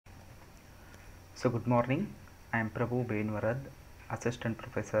So good morning, I am Prabhu Benwarad, Assistant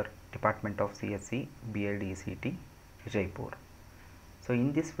Professor, Department of CSE, BLDCT, Jaipur. So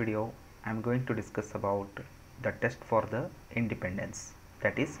in this video, I am going to discuss about the test for the independence,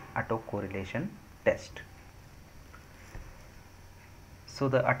 that is autocorrelation test. So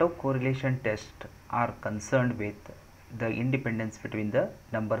the autocorrelation test are concerned with the independence between the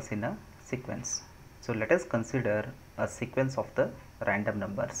numbers in a sequence. So let us consider a sequence of the random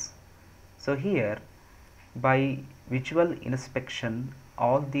numbers. So here by visual inspection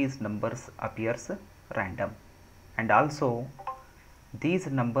all these numbers appears random, and also these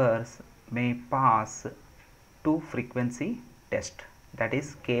numbers may pass two frequency test, that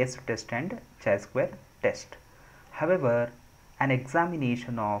is Ks test and chi-square test. However, an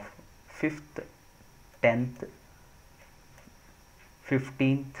examination of 5th, 10th,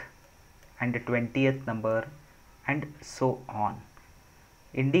 15th and 20th number and so on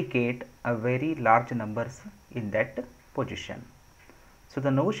indicate a very large numbers in that position. So the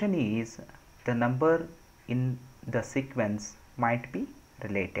notion is the number in the sequence might be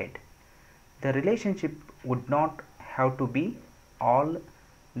related. The relationship would not have to be all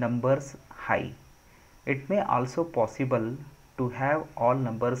numbers high. It may also possible to have all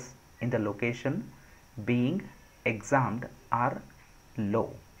numbers in the location being examined are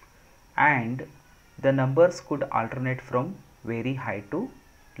low, and the numbers could alternate from very high to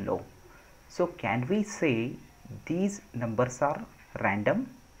low. So can we say these numbers are random?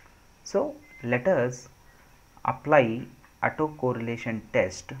 So let us apply autocorrelation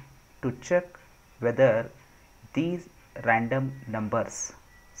test to check whether these random numbers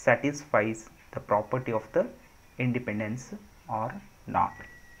satisfies the property of the independence or not.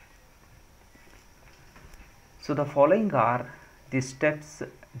 So the following are the steps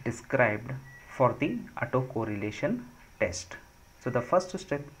described for the autocorrelation test. So the first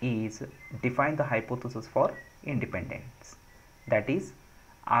step is define the hypothesis for independence, that is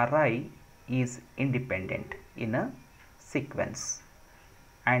Ri is independent in a sequence,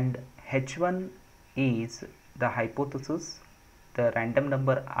 and H1 is the hypothesis the random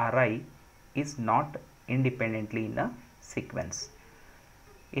number Ri is not independently in a sequence.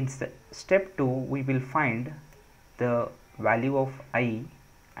 In step 2 we will find the value of I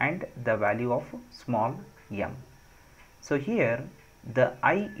and the value of small m. So here the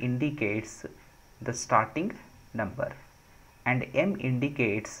I indicates the starting number and m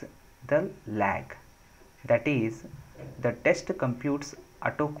indicates the lag, that is the test computes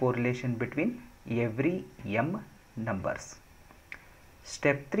autocorrelation between every m numbers.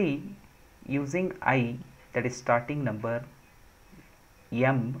 Step 3, using I, that is starting number,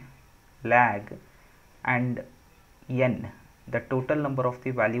 m, lag and n, the total number of the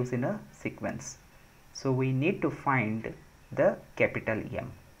values in a sequence. So we need to find the capital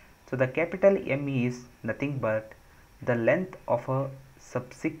M. So the capital M is nothing but the length of a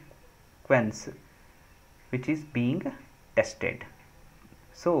subsequence which is being tested.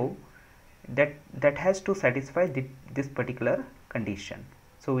 So that has to satisfy this particular condition.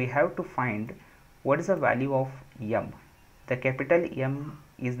 So we have to find what is the value of M. The capital M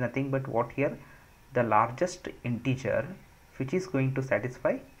is nothing but what here, the largest integer which is going to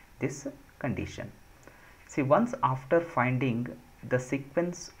satisfy this condition. See, once after finding the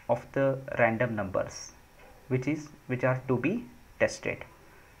sequence of the random numbers which are to be tested,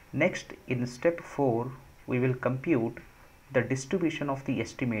 next in step 4 we will compute the distribution of the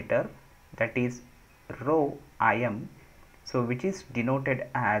estimator, that is rho im, so which is denoted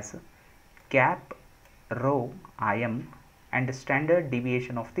as cap rho im, and standard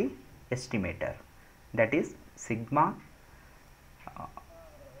deviation of the estimator, that is sigma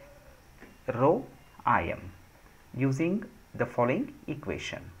rho im, using the following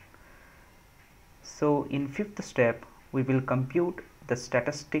equation. So in 5th step we will compute the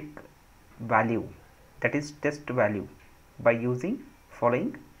statistic value, that is test value, by using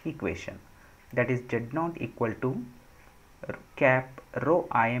following equation, that is z0 equal to cap rho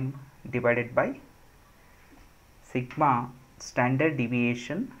im divided by sigma standard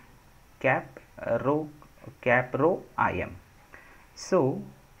deviation cap rho im. So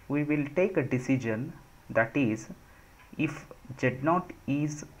we will take a decision, that is if z0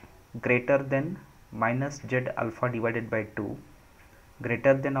 is greater than minus z alpha divided by 2,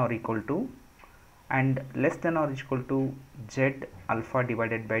 greater than or equal to, and less than or equal to z alpha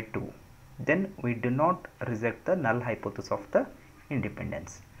divided by 2, then we do not reject the null hypothesis of the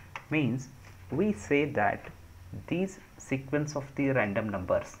independence. Means we say that these sequence of the random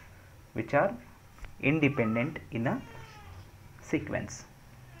numbers which are independent in a sequence.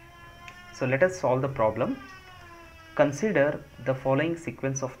 So let us solve the problem. Consider the following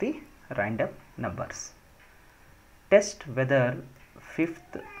sequence of the random numbers. Test whether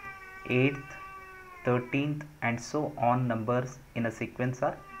 5th, 8th, 13th and so on numbers in a sequence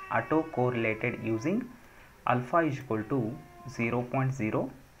are autocorrelated using alpha is equal to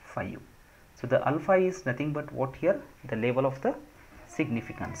 0.05. So the alpha is nothing but what here? The level of the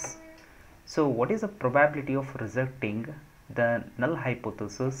significance. So what is the probability of rejecting the null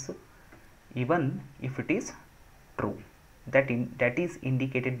hypothesis even if it is true? That is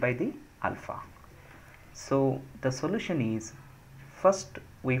indicated by the alpha. So the solution is, first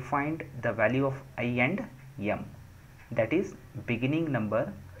we find the value of I and m, that is beginning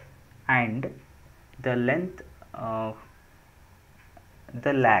number and the length, the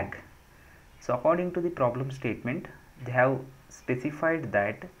lag. So according to the problem statement, they have specified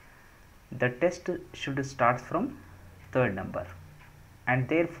that the test should start from third number and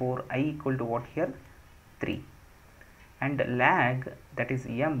therefore I equal to what here? 3. And lag, that is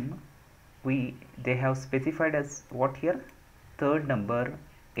m, they have specified as what here? Third number,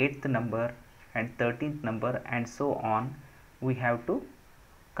 8th number and 13th number and so on we have to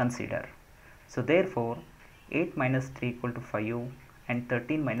consider. So therefore 8 minus 3 equal to 5 and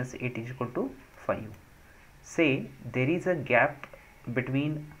 13 minus 8 is equal to 5. Say there is a gap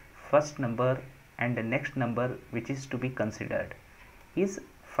between first number and the next number which is to be considered is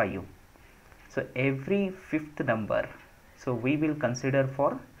 5. So every fifth number, so we will consider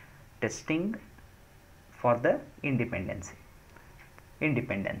for testing for the independence.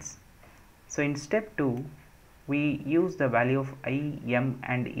 So in step 2 we use the value of I, m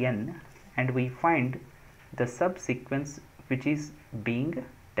and n and we find the subsequence which is being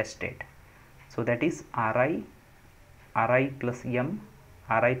tested. So that is Ri plus m,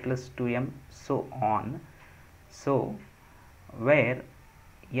 Ri plus 2m, so on. So where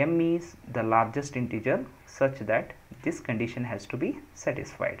m is the largest integer such that this condition has to be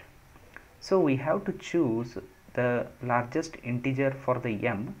satisfied. So we have to choose the largest integer for the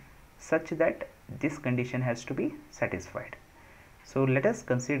m such that this condition has to be satisfied. So let us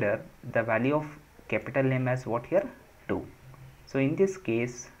consider the value of capital M as what here? 2. So in this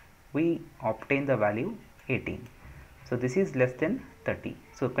case we obtain the value 18. So this is less than 30.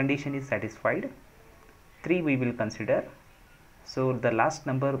 So condition is satisfied. 3 we will consider. So the last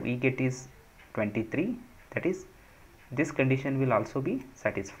number we get is 23, that is this condition will also be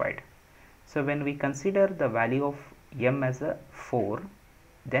satisfied. So when we consider the value of m as a 4,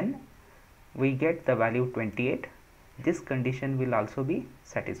 then we get the value 28. This condition will also be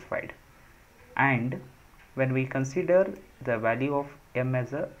satisfied. And when we consider the value of m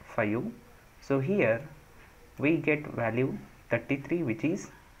as a 5, so here we get value 33 which is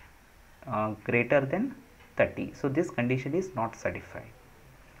greater than 30. So this condition is not satisfied.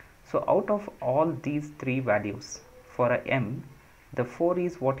 So out of all these three values for a m, the 4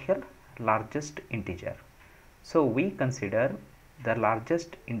 is what here? Largest integer. So we consider the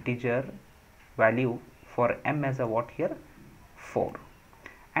largest integer value for m as a what here? 4.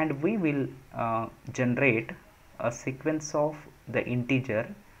 And we will generate a sequence of the integer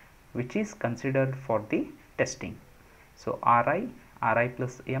which is considered for the testing. So Ri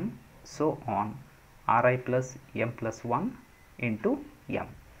plus m, so on, Ri plus m plus 1 into m.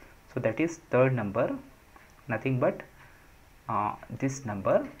 So that is third number, nothing but this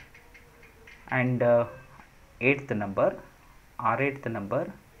number, and 8th number, R8th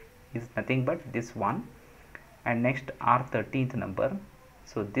number is nothing but this one, and next R13th number,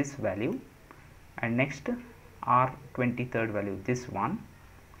 so this value, and next R23rd value, this one,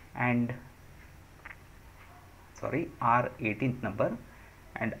 and R18th number,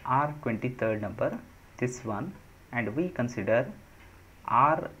 and R23rd number, this one, and we consider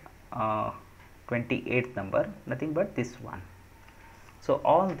R28th number, nothing but this one. So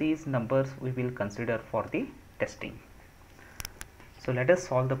all these numbers we will consider for the testing. So let us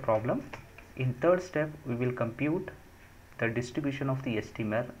solve the problem. In third step we will compute the distribution of the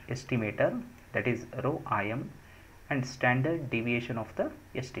estimator, that is rho im, and standard deviation of the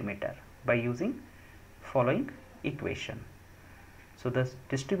estimator by using following equation. So the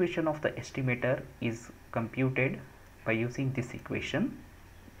distribution of the estimator is computed by using this equation.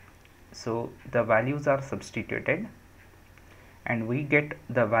 So the values are substituted and we get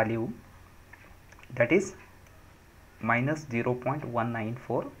the value, that is minus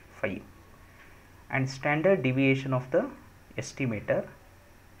 0.1945, and standard deviation of the estimator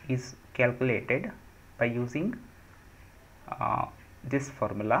is calculated by using this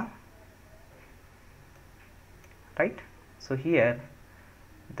formula, right? So here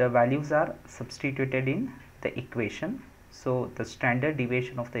the values are substituted in the equation. So the standard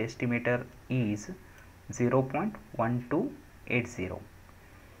deviation of the estimator is 0.1280,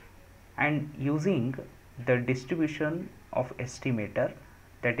 and using the distribution of estimator,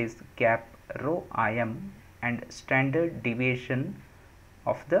 that is gap rho IM and standard deviation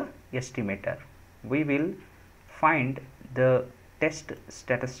of the estimator, we will find the test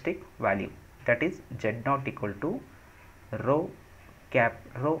statistic value, that is Z0 equal to rho cap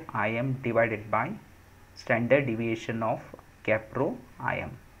rho IM divided by standard deviation of cap rho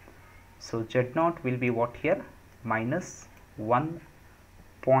IM. So Z0 will be what here? Minus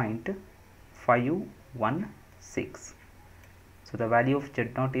 1.516. So the value of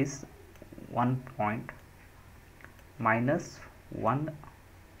Z0 is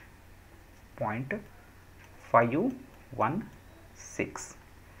 1.516.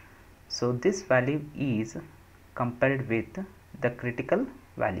 So this value is compared with the critical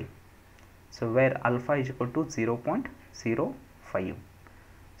value, so where alpha is equal to 0.05.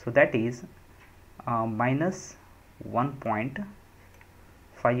 so that is minus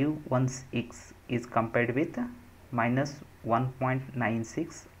 1.516 is compared with minus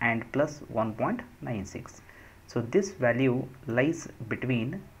 1.96 and plus 1.96. so this value lies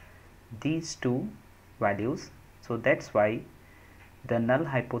between these two values, so that's why the null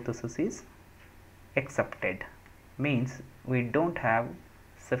hypothesis is accepted. Means we don't have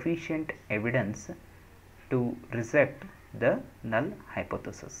sufficient evidence to reject the null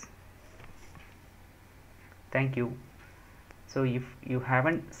hypothesis. Thank you. So if you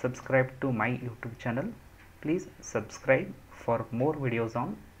haven't subscribed to my YouTube channel, please subscribe for more videos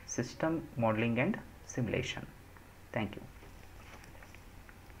on system modeling and simulation. Thank you.